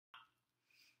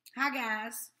Hi,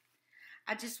 guys.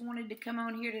 I just wanted to come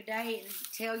on here today and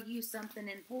tell you something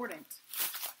important.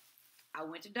 I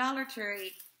went to Dollar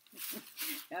Tree.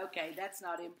 Okay, that's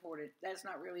not important. That's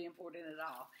not really important at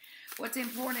all. What's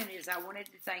important is I wanted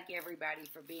to thank everybody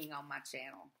for being on my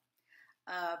channel.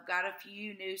 I've got a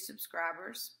few new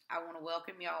subscribers. I want to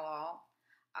welcome y'all all.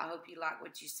 I hope you like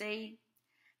what you see,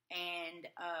 and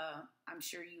I'm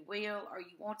sure you will or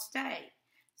you won't stay.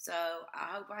 So I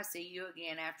hope I see you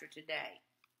again after today.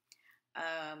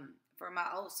 For my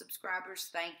old subscribers,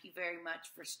 thank you very much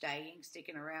for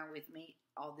sticking around with me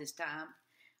all this time.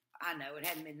 I know it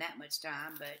hadn't been that much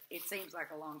time, but it seems like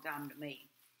a long time to me.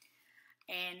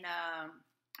 And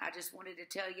I just wanted to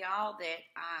tell y'all that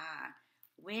I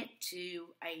went to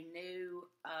a new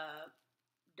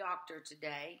doctor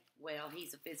today. Well,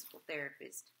 he's a physical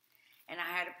therapist. And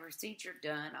I had a procedure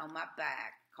done on my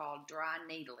back called dry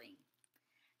needling.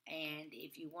 And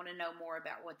if you want to know more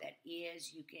about what that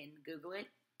is, you can Google it.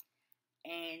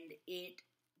 And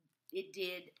it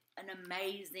did an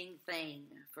amazing thing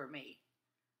for me.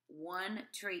 One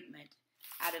treatment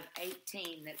out of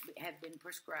 18 that have been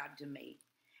prescribed to me.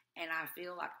 And I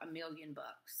feel like $1 million.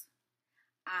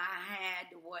 I had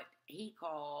what he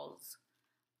calls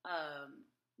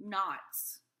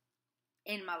knots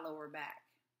in my lower back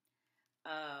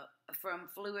from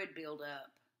fluid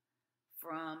buildup,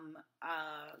 from,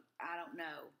 I don't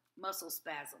know, muscle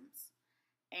spasms.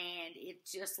 And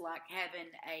it's just like having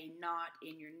a knot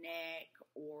in your neck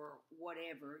or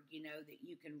whatever, that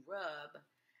you can rub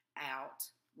out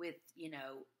with,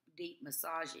 deep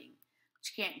massaging. But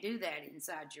you can't do that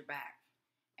inside your back.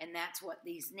 And that's what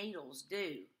these needles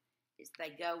do, is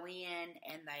they go in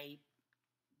and they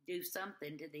do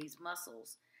something to these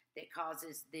muscles that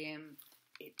causes them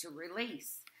to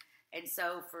release. And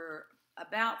so for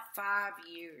about 5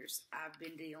 years, I've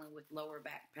been dealing with lower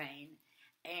back pain,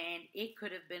 and it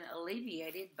could have been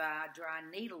alleviated by dry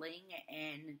needling,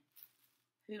 and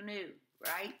who knew,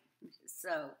 right?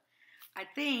 So I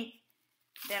think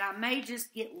that I may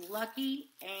just get lucky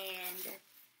and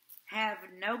have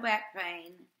no back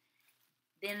pain.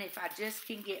 Then if I just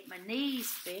can get my knees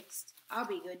fixed, I'll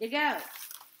be good to go.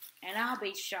 And I'll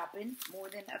be shopping more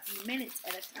than a few minutes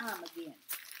at a time again.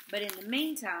 But in the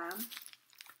meantime,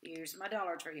 here's my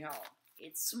Dollar Tree haul.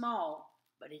 It's small,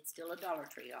 but it's still a Dollar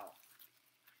Tree haul.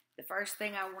 The first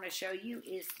thing I want to show you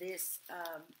is this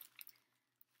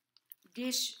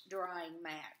dish drying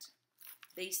mat.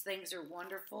 These things are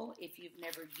wonderful. If you've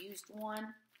never used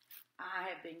one, I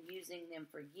have been using them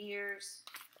for years.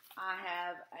 I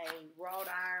have a wrought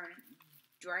iron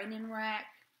draining rack,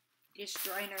 dish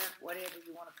drainer, whatever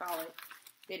you want to call it,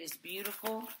 that is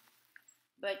beautiful.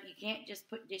 But you can't just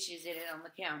put dishes in it on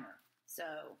the counter. So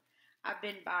I've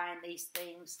been buying these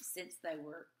things since they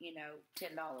were,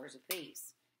 $10 a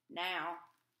piece. Now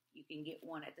you can get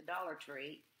one at the Dollar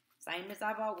Tree, same as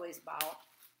I've always bought,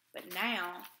 but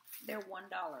now they're $1.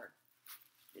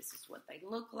 This is what they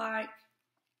look like.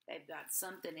 They've got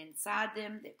something inside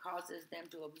them that causes them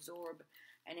to absorb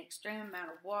an extreme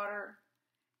amount of water,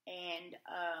 and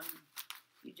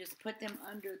you just put them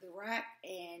under the rack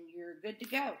and you're good to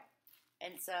go.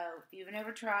 And so if you've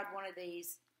never tried one of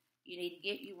these, you need to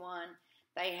get you one.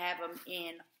 They have them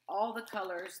in all the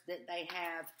colors that they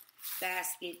have,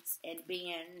 baskets and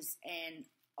bins and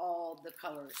all the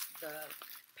colors, the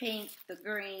pink, the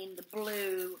green, the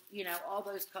blue, all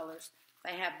those colors.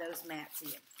 They have those mats in.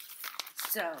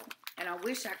 So, and I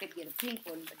wish I could get a pink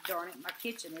one, but darn it, my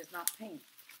kitchen is not pink.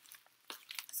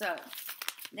 So,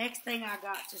 next thing I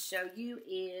got to show you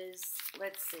is,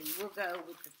 let's see, we'll go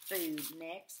with the food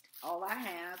next. All I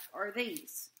have are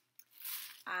these.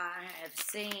 I have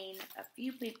seen a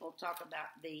few people talk about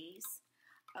these.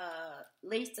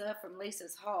 Lisa from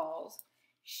Lisa's Hauls,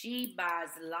 she buys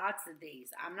lots of these.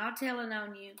 I'm not telling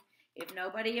on you. If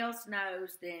nobody else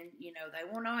knows, then,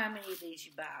 they won't know how many of these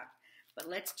you buy. But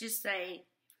let's just say,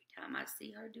 every time I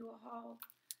see her do a haul,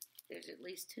 there's at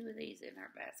least 2 of these in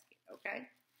her basket, okay?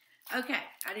 Okay,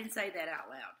 I didn't say that out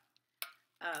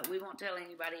loud. We won't tell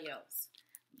anybody else.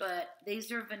 But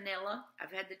these are vanilla.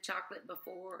 I've had the chocolate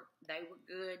before. They were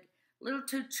good. A little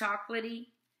too chocolatey.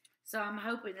 So I'm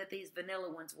hoping that these vanilla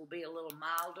ones will be a little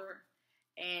milder.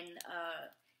 And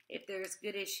if they're as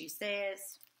good as she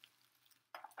says,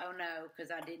 oh no,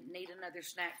 because I didn't need another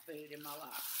snack food in my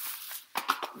life.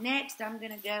 Next, I'm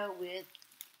going to go with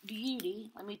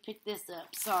Beauty. Let me pick this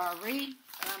up. Sorry,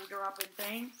 I'm dropping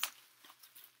things.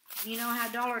 You know how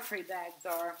Dollar Tree bags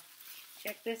are.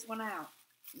 Check this one out.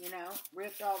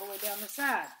 Ripped all the way down the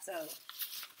side. So,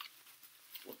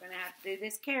 we're going to have to do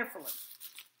this carefully.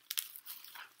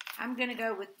 I'm going to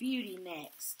go with Beauty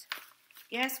next.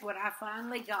 Guess what I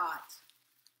finally got?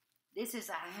 This is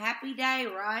a happy day,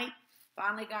 right?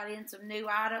 Finally got in some new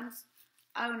items.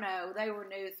 Oh no, they were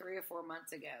new 3 or 4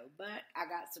 months ago. But I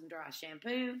got some dry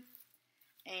shampoo,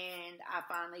 and I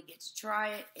finally get to try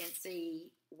it and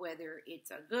see whether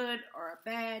it's a good or a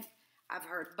bad. I've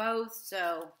heard both,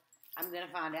 so I'm going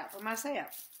to find out for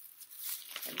myself.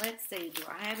 And let's see, do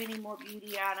I have any more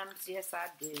beauty items? Yes, I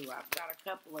do. I've got a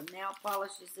couple of nail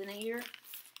polishes in here.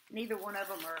 Neither one of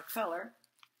them are a color.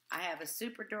 I have a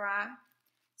super dry.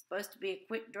 It's supposed to be a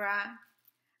quick dry.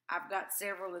 I've got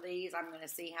several of these. I'm going to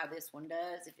see how this one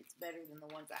does, if it's better than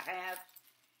the ones I have.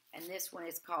 And this one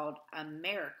is called a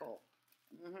miracle.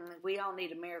 We all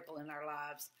need a miracle in our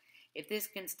lives. If this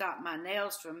can stop my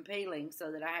nails from peeling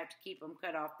so that I have to keep them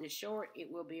cut off this short,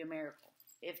 it will be a miracle.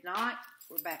 If not,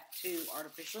 we're back to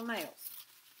artificial nails.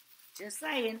 Just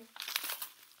saying.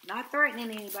 Not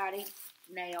threatening anybody.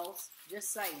 Nails.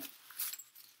 Just saying.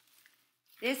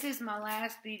 This is my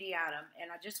last beauty item,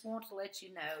 and I just want to let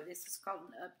you know, this is called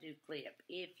an updo clip.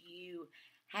 If you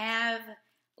have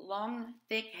long,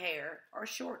 thick hair or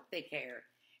short, thick hair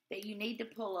that you need to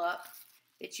pull up,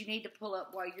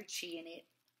 while you're cheeing it,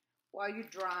 while you're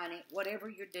drying it, whatever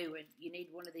you're doing, you need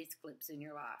one of these clips in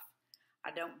your life. I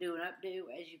don't do an updo,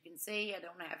 as you can see. I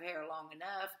don't have hair long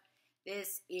enough.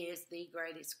 This is the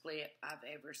greatest clip I've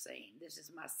ever seen. This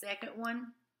is my second one,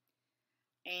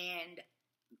 and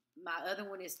my other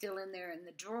one is still in there in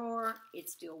the drawer. It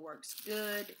still works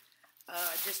good.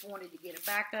 Just wanted to get a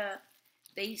backup.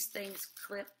 These things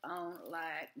clip on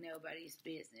like nobody's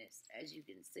business. As you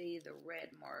can see, the red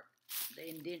mark, the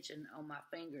indentation on my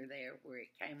finger there where it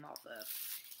came off of.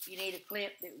 If you need a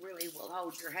clip that really will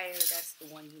hold your hair, that's the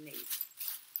one you need.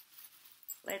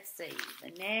 Let's see.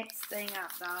 The next thing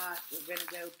I've got, we're going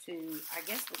to go to, I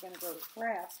guess we're going to go to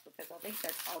crafts because I think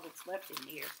that's all that's left in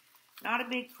here. Not a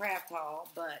big craft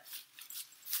haul, but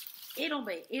it'll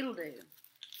do.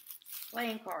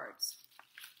 Playing cards.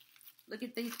 Look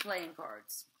at these playing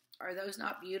cards. Are those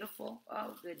not beautiful?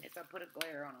 Oh, goodness, I put a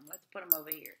glare on them. Let's put them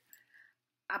over here.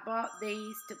 I bought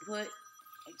these to put,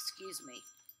 excuse me,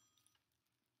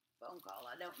 phone call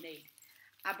I don't need.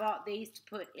 I bought these to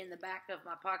put in the back of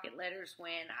my pocket letters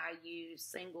when I use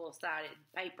single-sided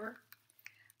paper.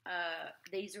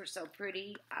 These are so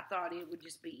pretty. I thought it would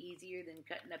just be easier than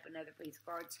cutting up another piece of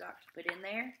cardstock to put in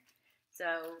there.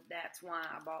 So that's why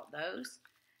I bought those.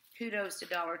 Kudos to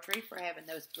Dollar Tree for having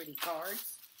those pretty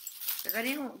cards. Because I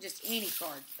didn't want just any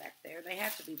cards back there. They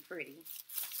have to be pretty.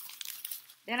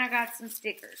 Then I got some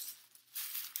stickers.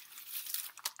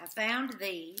 I found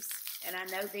these, and I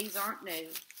know these aren't new.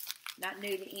 Not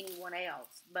new to anyone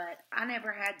else, but I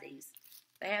never had these.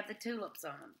 They have the tulips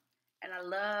on them, and I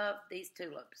love these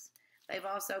tulips. They've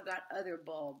also got other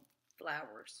bulb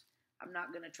flowers. I'm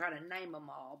not going to try to name them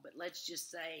all, but let's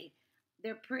just say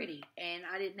they're pretty, and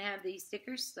I didn't have these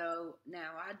stickers, so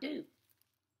now I do.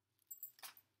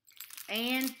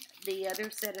 And the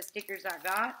other set of stickers I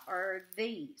got are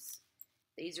these.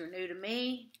 These are new to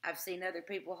me. I've seen other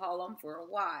people haul them for a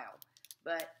while,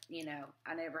 but, you know,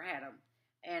 I never had them.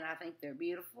 And I think they're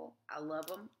beautiful. I love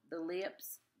them. The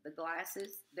lips, the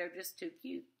glasses, they're just too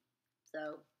cute.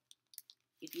 So,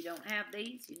 if you don't have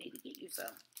these, you need to get you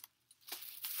some.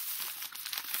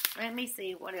 Let me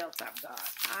see what else I've got.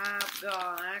 I've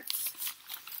got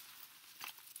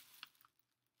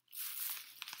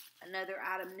another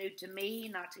item new to me,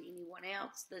 not to anyone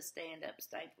else, the stand-up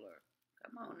stapler.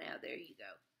 Come on now, there you go.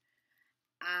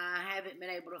 I haven't been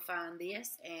able to find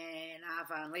this, and I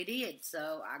finally did,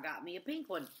 so I got me a pink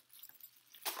one.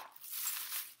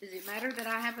 Does it matter that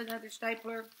I have another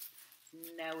stapler?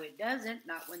 No, it doesn't.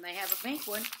 Not when they have a pink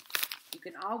one. You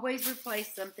can always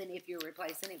replace something if you're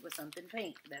replacing it with something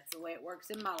pink. That's the way it works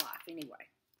in my life anyway.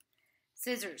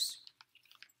 Scissors.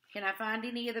 Can I find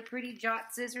any of the pretty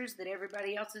jot scissors that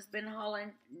everybody else has been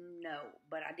hauling? No,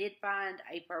 but I did find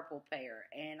a purple pair,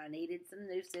 and I needed some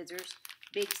new scissors.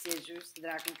 Big scissors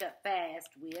that I can cut fast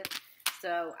with,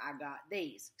 so I got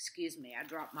these. Excuse me, I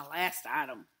dropped my last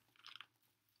item.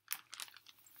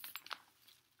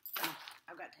 Oh,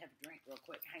 I've got to have a drink real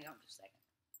quick. Hang on just a second.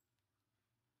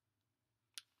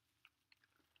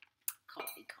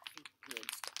 Coffee, good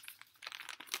stuff.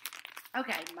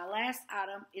 Okay, my last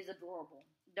item is adorable.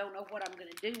 Don't know what I'm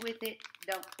going to do with it.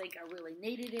 Don't think I really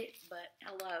needed it, but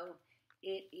hello,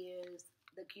 it is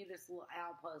the cutest little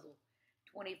owl puzzle.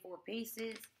 24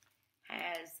 pieces,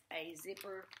 has a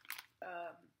zipper,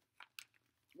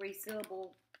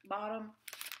 resealable bottom.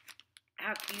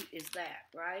 How cute is that,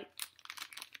 right?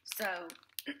 So,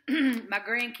 my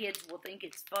grandkids will think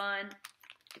it's fun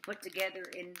to put together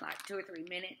in like 2 or 3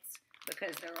 minutes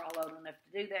because they're all old enough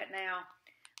to do that now.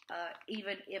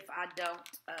 Even if I don't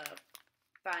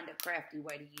find a crafty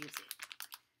way to use it.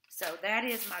 So that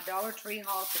is my Dollar Tree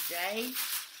haul today.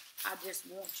 I just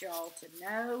want y'all to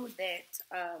know that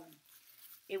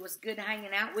it was good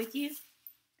hanging out with you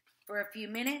for a few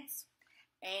minutes.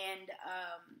 And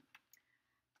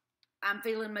I'm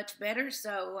feeling much better.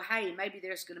 So, hey, maybe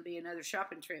there's going to be another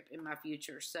shopping trip in my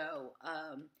future. So,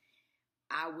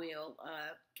 I will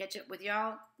catch up with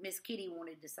y'all. Miss Kitty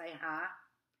wanted to say hi.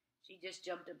 She just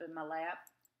jumped up in my lap.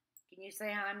 Can you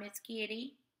say hi, Miss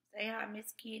Kitty? Say hi,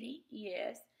 Miss Kitty.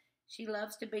 Yes. She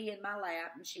loves to be in my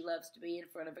lap, and she loves to be in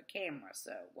front of a camera.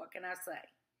 So, what can I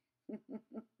say?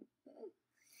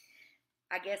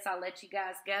 I guess I'll let you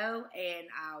guys go, and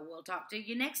I will talk to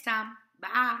you next time.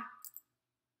 Bye.